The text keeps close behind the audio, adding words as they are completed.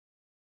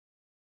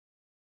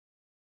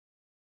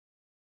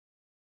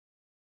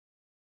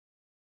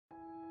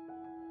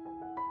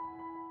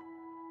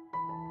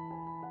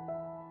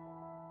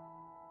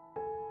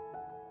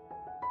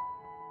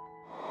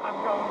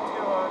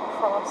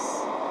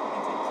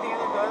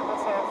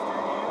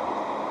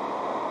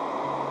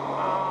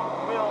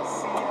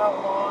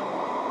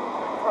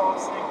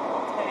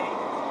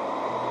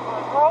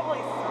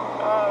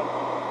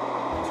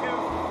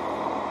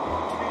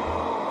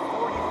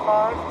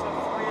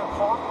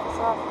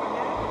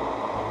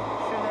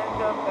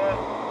up at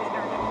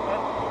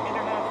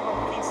International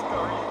Peace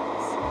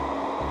Gardens.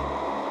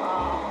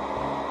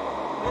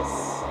 This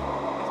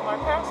is my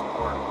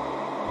passport,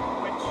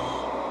 which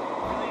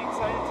I'm really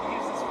excited to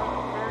use this for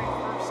the very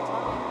first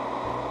time.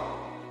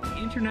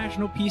 The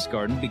International Peace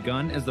Garden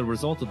begun as the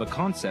result of a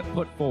concept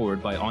put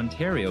forward by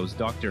Ontario's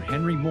Dr.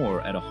 Henry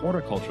Moore at a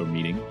horticultural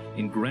meeting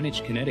in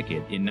Greenwich,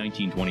 Connecticut in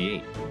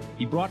 1928.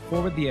 He brought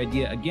forward the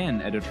idea again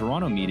at a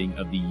Toronto meeting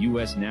of the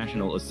U.S.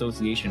 National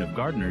Association of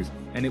Gardeners,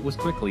 and it was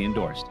quickly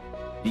endorsed.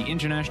 The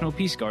International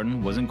Peace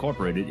Garden was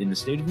incorporated in the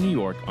state of New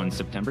York on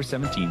September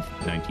 17,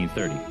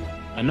 1930.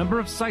 A number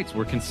of sites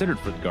were considered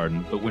for the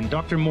garden, but when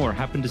Dr. Moore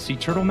happened to see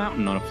Turtle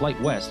Mountain on a flight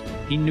west,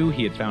 he knew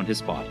he had found his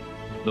spot.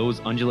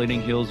 Those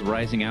undulating hills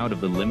rising out of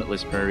the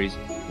limitless prairies,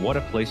 what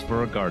a place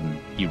for a garden,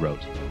 he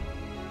wrote.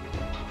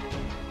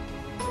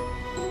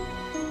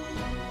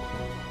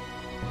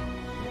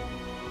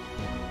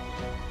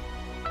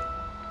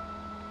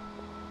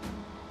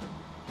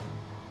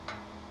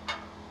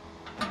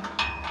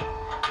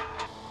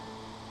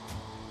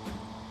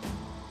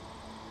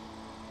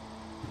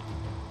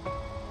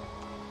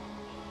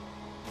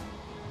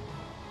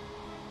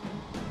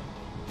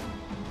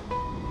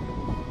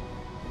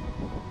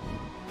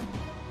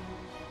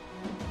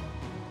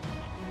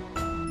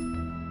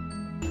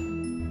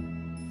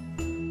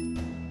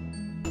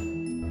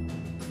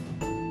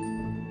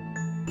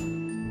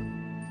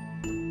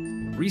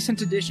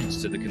 Recent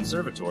additions to the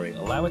conservatory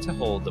allow it to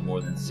hold the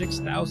more than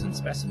 6,000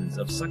 specimens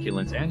of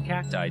succulents and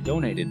cacti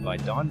donated by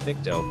Don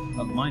Victo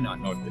of Minot,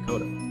 North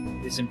Dakota.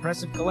 This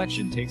impressive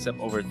collection takes up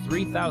over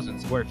 3,000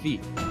 square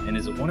feet and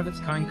is a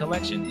one-of-its-kind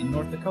collection in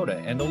North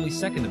Dakota and only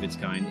second of its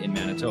kind in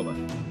Manitoba.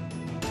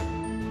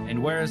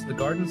 And whereas the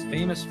garden's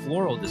famous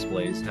floral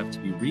displays have to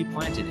be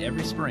replanted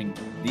every spring,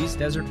 these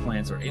desert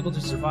plants are able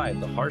to survive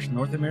the harsh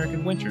North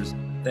American winters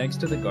thanks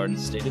to the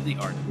garden's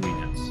state-of-the-art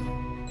greenhouse.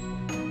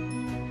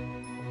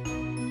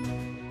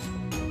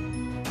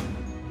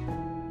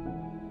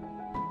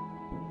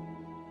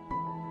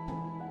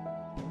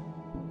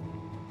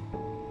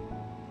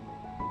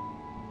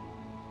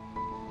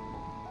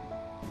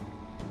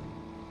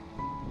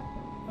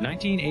 In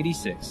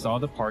 1986 saw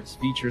the park's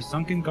feature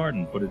Sunken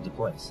Garden put into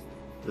place.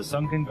 The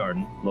Sunken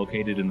Garden,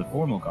 located in the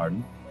formal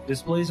garden,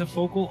 displays a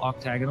focal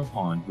octagonal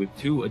pond with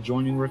two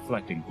adjoining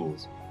reflecting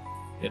pools.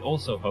 It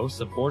also hosts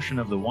a portion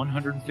of the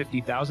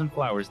 150,000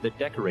 flowers that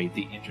decorate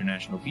the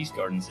International Peace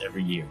Gardens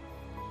every year.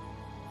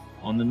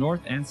 On the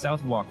north and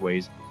south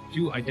walkways,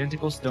 two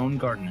identical stone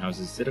garden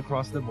houses sit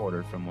across the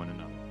border from one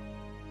another.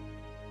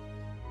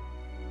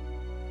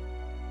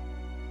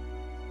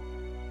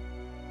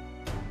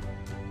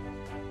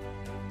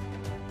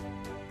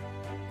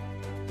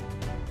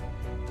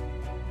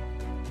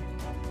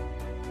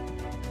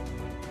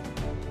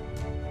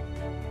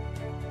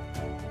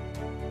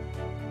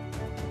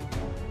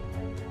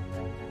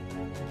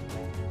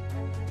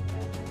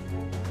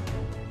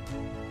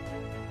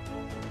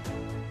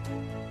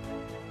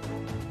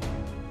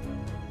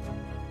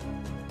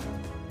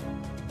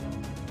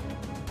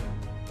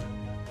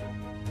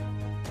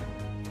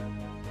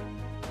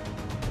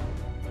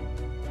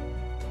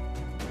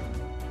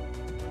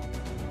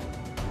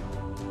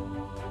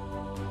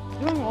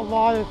 Doing a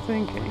lot of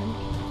thinking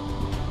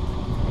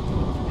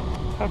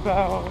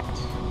about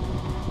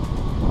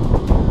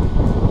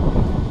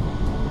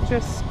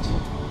just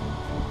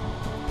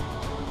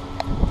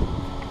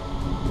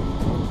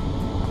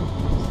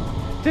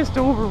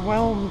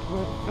overwhelmed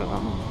with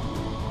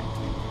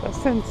a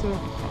sense of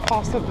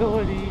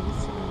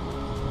possibilities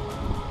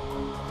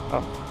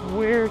of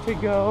where to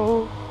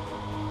go.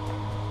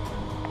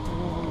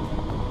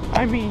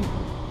 I mean,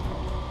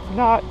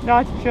 not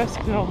just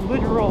in a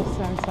literal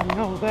sense, I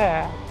know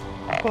that,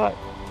 but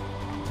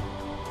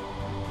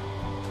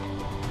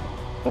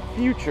the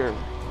future.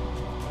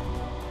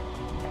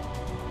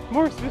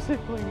 More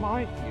specifically,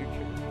 my future.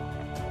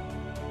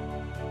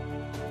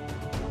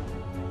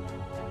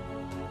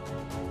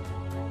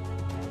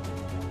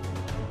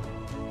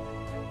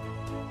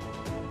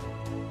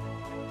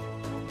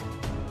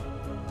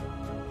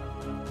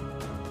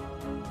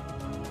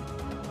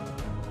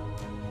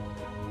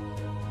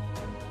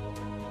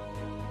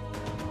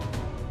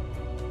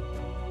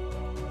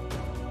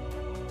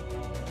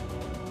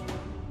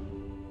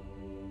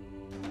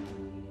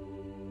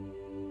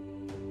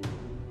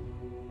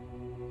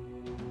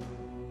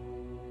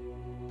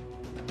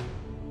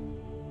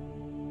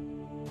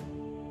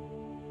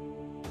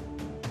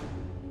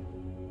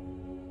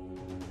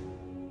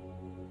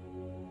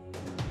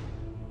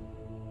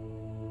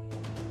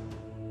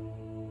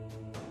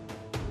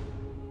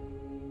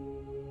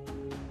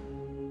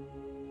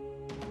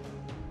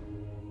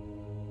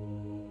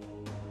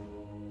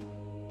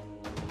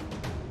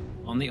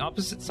 On the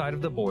opposite side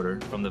of the border,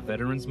 from the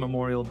Veterans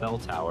Memorial Bell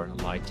Tower,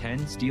 lie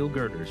 10 steel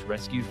girders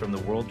rescued from the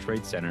World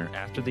Trade Center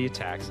after the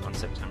attacks on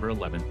September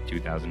 11,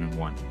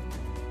 2001.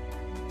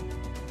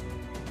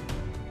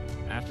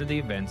 After the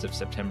events of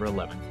September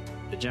 11th,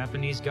 the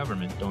Japanese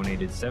government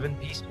donated 7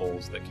 peace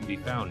poles that can be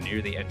found near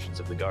the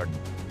entrance of the garden.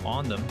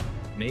 On them,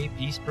 "May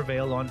peace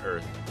prevail on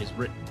earth," is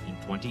written in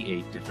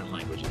 28 different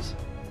languages.